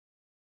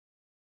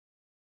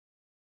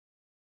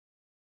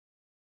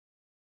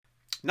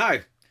Now,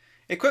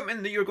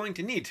 equipment that you're going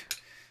to need.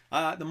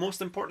 The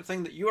most important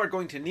thing that you are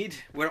going to need,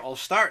 where it all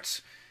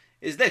starts,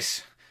 is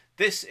this.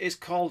 This is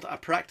called a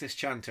practice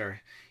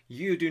chanter.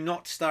 You do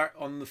not start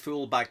on the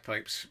full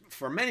bagpipes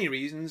for many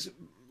reasons,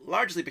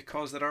 largely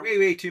because there are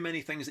way too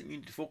many things that you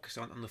need to focus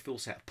on the full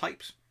set of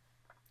pipes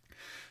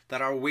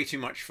that are way too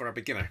much for a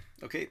beginner.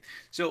 Okay,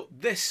 so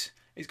this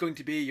is going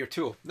to be your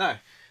tool. Now,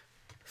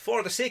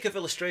 for the sake of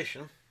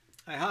illustration,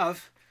 I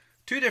have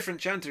two different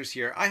chanters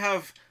here. I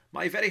have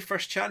my very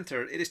first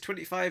chanter. It is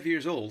 25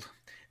 years old.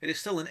 It is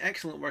still in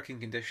excellent working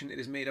condition. It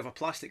is made of a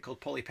plastic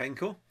called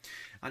polypenco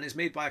and is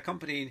made by a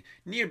company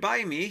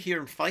nearby me here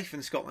in Fife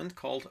in Scotland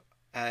called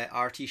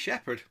RT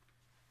Shepherd.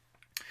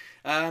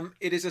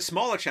 It is a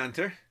smaller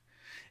chanter.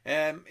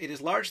 It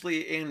is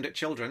largely aimed at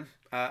children.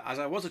 As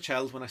I was a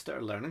child when I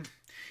started learning,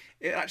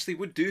 it actually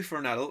would do for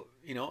an adult.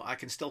 You know, I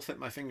can still fit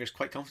my fingers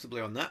quite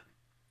comfortably on that.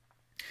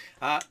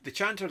 The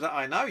chanter that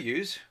I now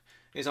use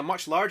is a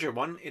much larger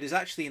one. It is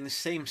actually in the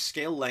same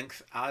scale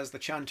length as the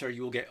chanter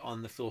you will get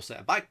on the full set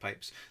of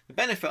bagpipes. The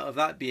benefit of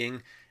that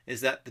being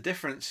is that the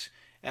difference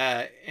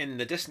in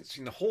the distance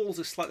between the holes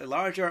is slightly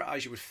larger,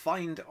 as you would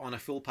find on a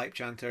full pipe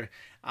chanter,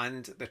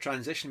 and the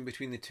transition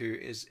between the two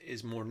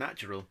is more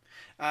natural.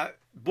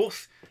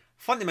 Both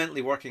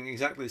fundamentally working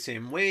exactly the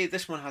same way.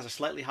 This one has a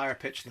slightly higher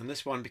pitch than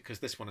this one because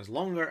this one is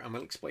longer, and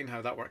we'll explain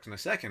how that works in a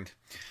second.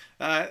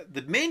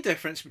 The main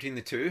difference between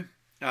the two,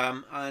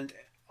 and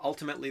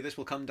ultimately this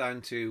will come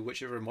down to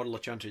whichever model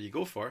of chanter you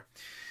go for,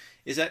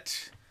 is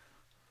that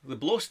the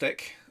blow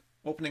stick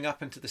opening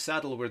up into the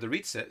saddle where the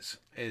reed sits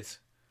is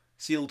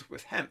sealed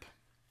with hemp,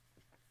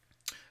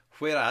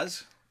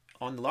 whereas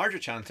on the larger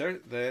chanter,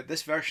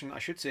 this version, I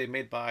should say,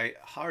 made by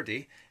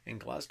Hardy in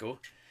Glasgow,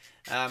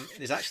 it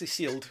is actually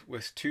sealed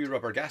with two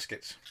rubber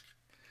gaskets.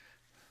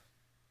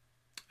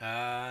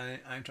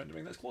 I'm trying to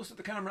bring this close to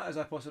the camera as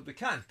I possibly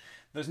can.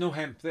 There's no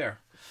hemp there.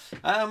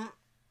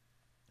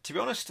 To be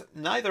honest,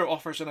 neither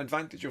offers an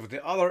advantage over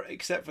the other,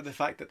 except for the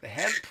fact that the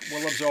hemp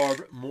will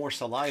absorb more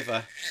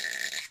saliva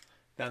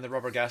than the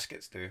rubber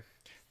gaskets do.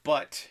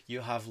 But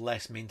you have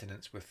less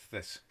maintenance with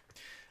this.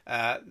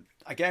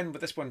 Again,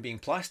 with this one being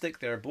plastic,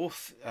 they're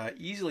both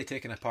easily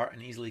taken apart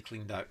and easily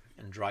cleaned out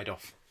and dried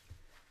off.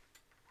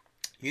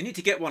 You need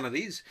to get one of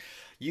these.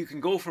 You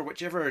can go for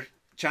whichever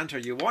chanter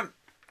you want.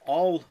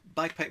 All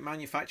bagpipe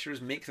manufacturers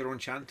make their own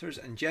chanters,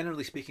 and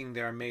generally speaking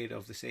they are made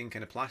of the same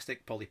kind of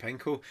plastic,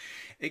 polypenco.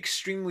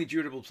 Extremely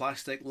durable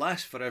plastic,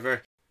 lasts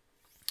forever.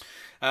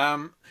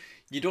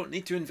 You don't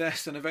need to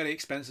invest in a very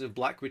expensive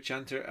blackwood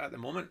chanter at the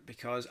moment,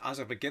 because as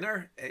a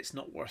beginner it's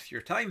not worth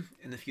your time,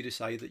 and if you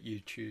decide that you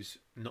choose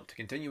not to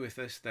continue with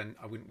this, then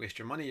I wouldn't waste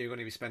your money. You're going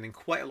to be spending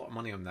quite a lot of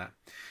money on that.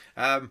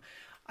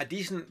 A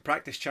decent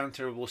practice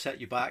chanter will set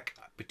you back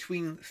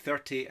between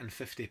 £30 and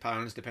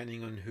 £50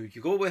 depending on who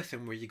you go with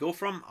and where you go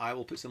from. I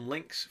will put some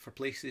links for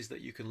places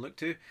that you can look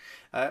to.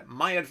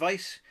 My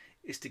advice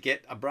is to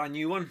get a brand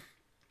new one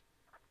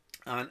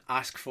and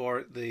ask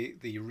for the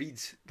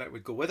reeds that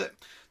would go with it.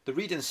 The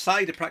reed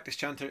inside a practice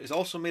chanter is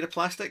also made of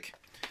plastic.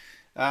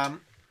 It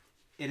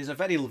is a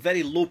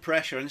very low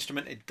pressure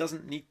instrument. It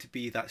doesn't need to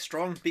be that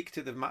strong. Speak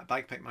to the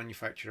bagpipe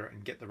manufacturer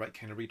and get the right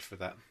kind of reed for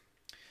that.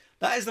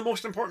 That is the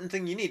most important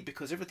thing you need,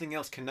 because everything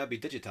else can now be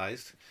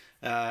digitized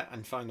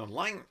and found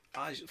online,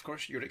 as of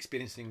course you're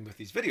experiencing with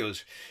these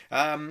videos.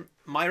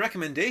 My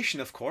recommendation,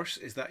 of course,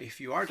 is that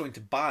if you are going to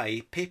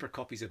buy paper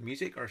copies of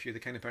music, or if you're the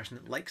kind of person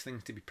that likes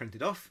things to be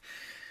printed off,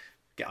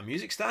 get a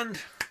music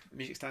stand.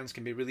 Music stands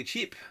can be really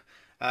cheap.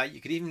 You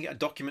could even get a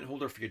document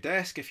holder for your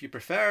desk if you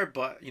prefer,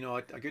 but you know,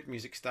 a good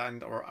music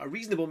stand, or a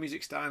reasonable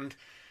music stand,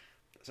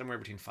 somewhere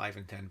between £5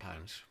 and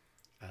 £10.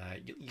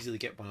 You'll easily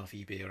get one off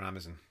eBay or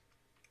Amazon.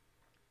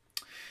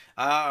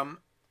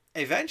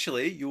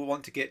 Eventually you will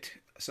want to get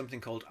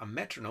something called a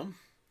metronome.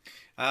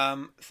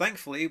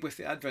 Thankfully, with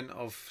the advent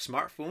of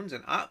smartphones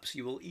and apps,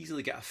 you will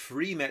easily get a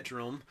free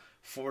metronome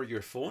for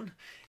your phone.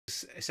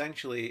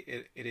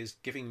 Essentially it is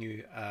giving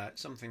you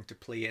something to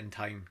play in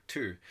time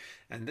too,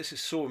 and this is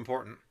so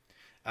important,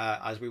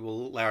 as we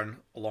will learn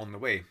along the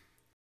way.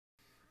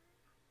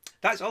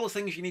 That's all the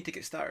things you need to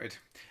get started.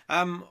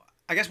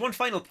 I guess one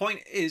final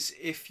point is,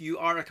 if you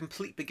are a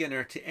complete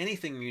beginner to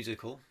anything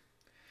musical,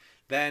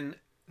 then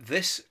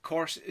this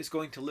course is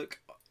going to look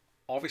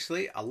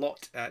obviously a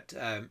lot at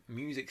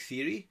music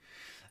theory.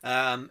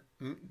 The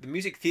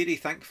music theory,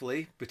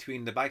 thankfully,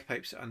 between the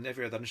bagpipes and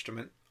every other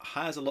instrument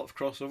has a lot of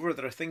crossover.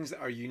 There are things that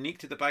are unique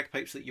to the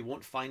bagpipes that you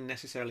won't find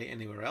necessarily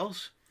anywhere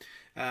else.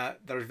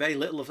 There's very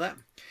little of that.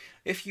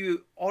 If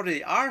you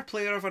already are a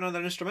player of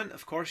another instrument,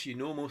 of course you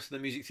know most of the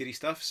music theory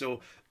stuff, so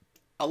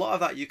a lot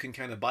of that you can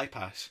kind of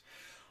bypass.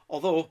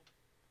 Although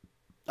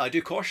I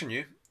do caution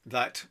you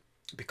that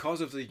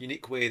because of the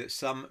unique way that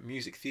some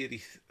music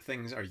theory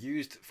things are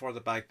used for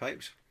the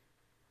bagpipes,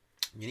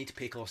 you need to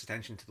pay close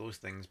attention to those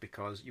things,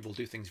 because you will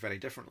do things very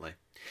differently.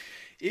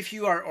 If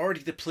you are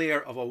already the player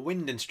of a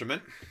wind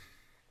instrument,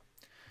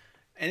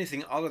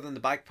 anything other than the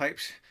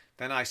bagpipes,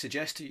 then I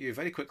suggest to you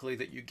very quickly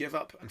that you give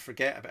up and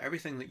forget about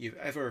everything that you've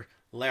ever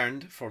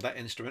learned for that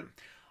instrument.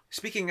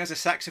 Speaking as a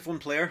saxophone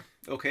player,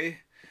 okay,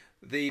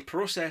 the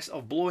process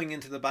of blowing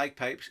into the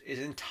bagpipes is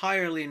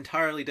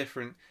entirely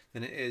different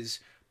than it is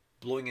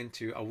blowing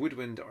into a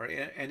woodwind or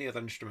any other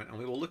instrument, and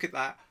we will look at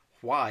that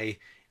why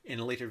in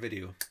a later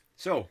video.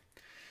 So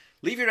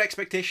leave your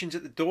expectations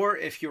at the door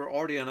if you're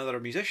already another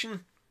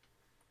musician.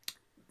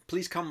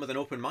 Please come with an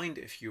open mind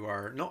if you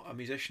are not a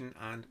musician,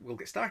 and we'll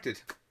get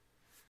started.